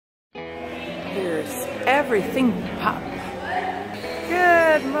colors. Everything pop.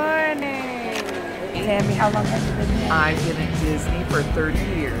 Good morning. Tammy, how long have you been here? I've been at Disney for 30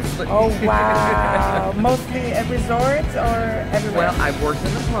 years. Oh, wow. Mostly at resorts or everywhere? Well, I've worked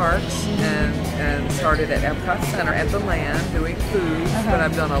in the parks and started at Epcot Center at the land doing food, but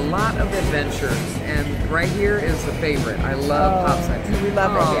I've done a lot of adventures, and right here is the favorite. I love Popsicle. We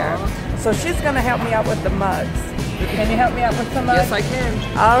love it here. So she's going to help me out with the mugs. Can you help me out with some mugs? Yes, I can.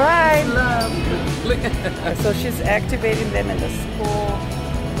 All right. Love. So she's activating them in the school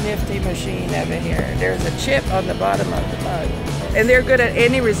nifty machine over here. There's a chip on the bottom of the mug. And they're good at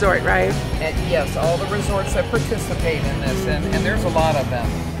any resort, right? And yes, all the resorts that participate in this, and there's a lot of them.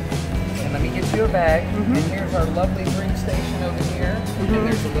 And let me get you a bag. And here's our lovely drink station over here. And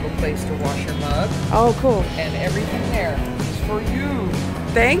there's a little place to wash your mug. Oh, cool. And everything there is for you.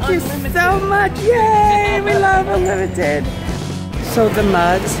 Thank you so much. Yay! We love Unlimited. So the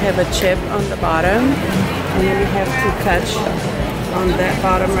mugs have a chip on the bottom, and then you have to touch on that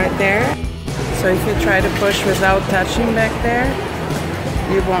bottom right there. So if you try to push without touching back there,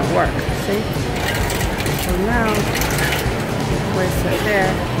 it won't work. See? So now, place it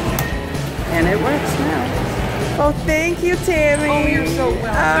there, and it works now. Oh, thank you, Tammy. Oh, you're so welcome.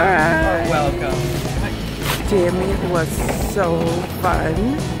 All right. You're welcome. Tammy, it was so fun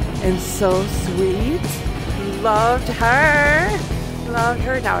and so sweet. Loved her. Loved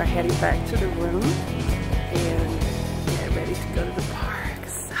her. Now we're heading back to the room and get ready to go to the park.